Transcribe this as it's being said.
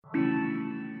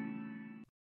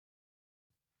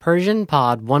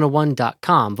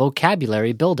PersianPod101.com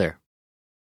Vocabulary Builder.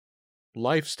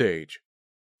 Life stage.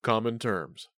 Common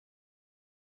terms.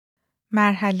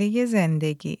 مرحله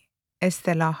زندگی.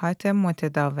 اصطلاحات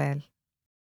متداول.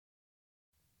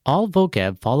 All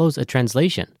vocab follows a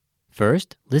translation.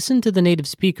 First, listen to the native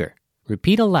speaker.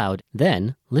 Repeat aloud,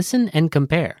 then listen and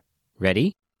compare.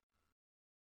 Ready?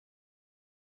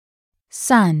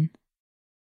 Son,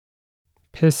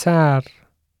 پسر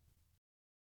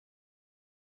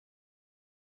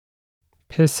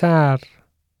پسر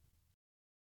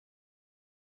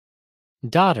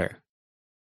Daughter,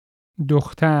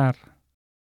 دختر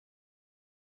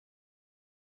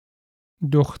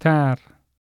دختر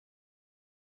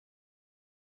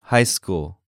High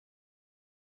school.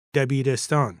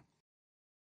 دبیرستان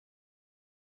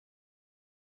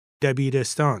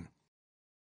دبیرستان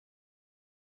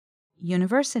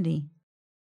University,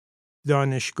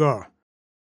 دانشگاه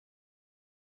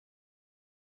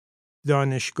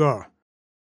دانشگاه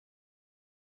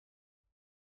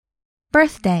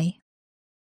Birthday,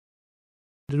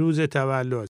 روز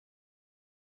تولد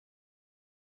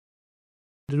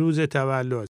روز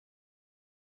تولد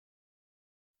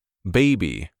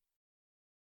Baby.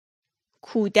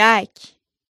 کودک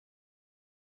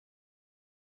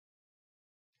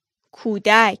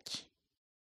کودک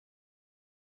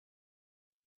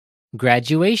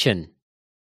Graduation,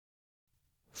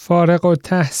 فارغ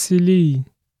التحصیلی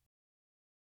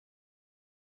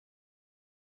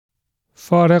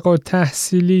فارغ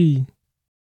التحصیلی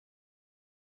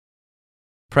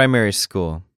Primary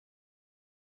school.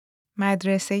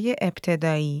 مدرسه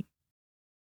ابتدایی.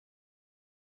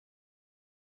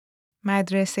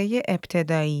 مدرسه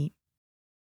ابتدایی.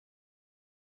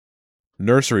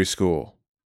 Nursery school.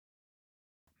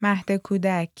 مهد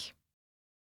کودک.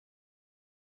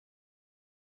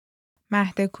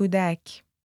 مهد کودک.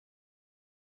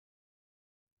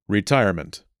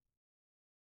 Retirement.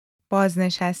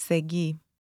 بازنشستگی.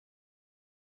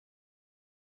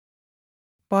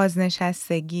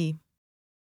 بازنشستگی.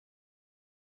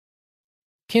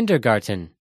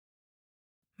 Kindergarten,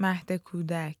 مهد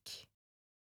کودک.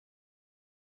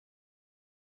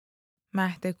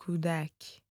 مهد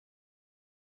کودک.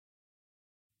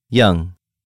 Young.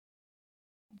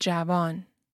 جوان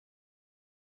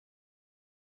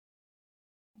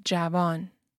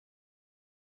جوان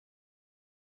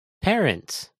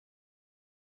Parents,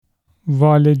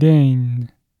 والدین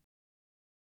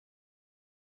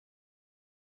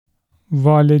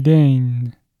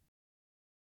والدین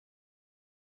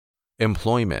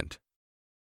Employment.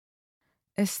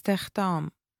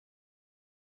 استخدام.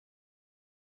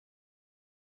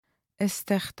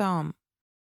 استخدام.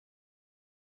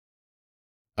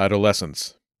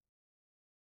 Adolescence.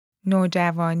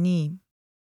 نوجوانی.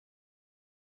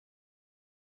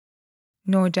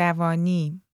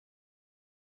 نوجوانی.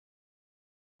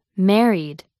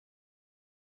 married,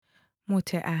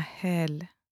 متأهل.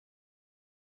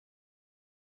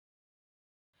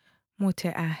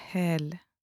 متأهل.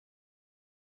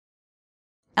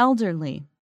 elderly,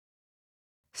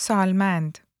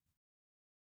 سالمند.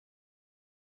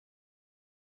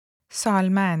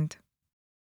 سالمند.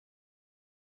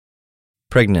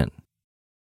 Pregnant.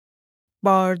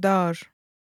 باردار.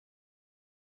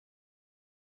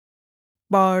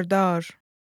 باردار.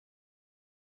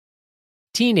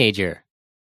 Teenager,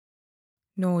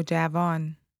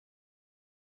 نوجوان.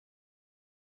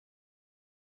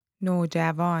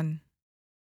 نوجوان.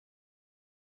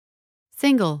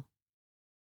 single,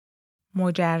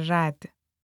 مجرد.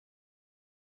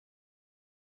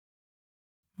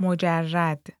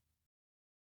 مجرد.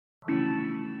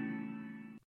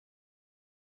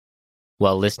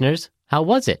 Well, listeners, how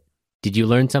was it? Did you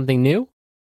learn something new?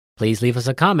 Please leave us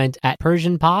a comment at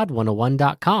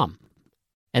PersianPod101.com.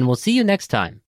 And we'll see you next time.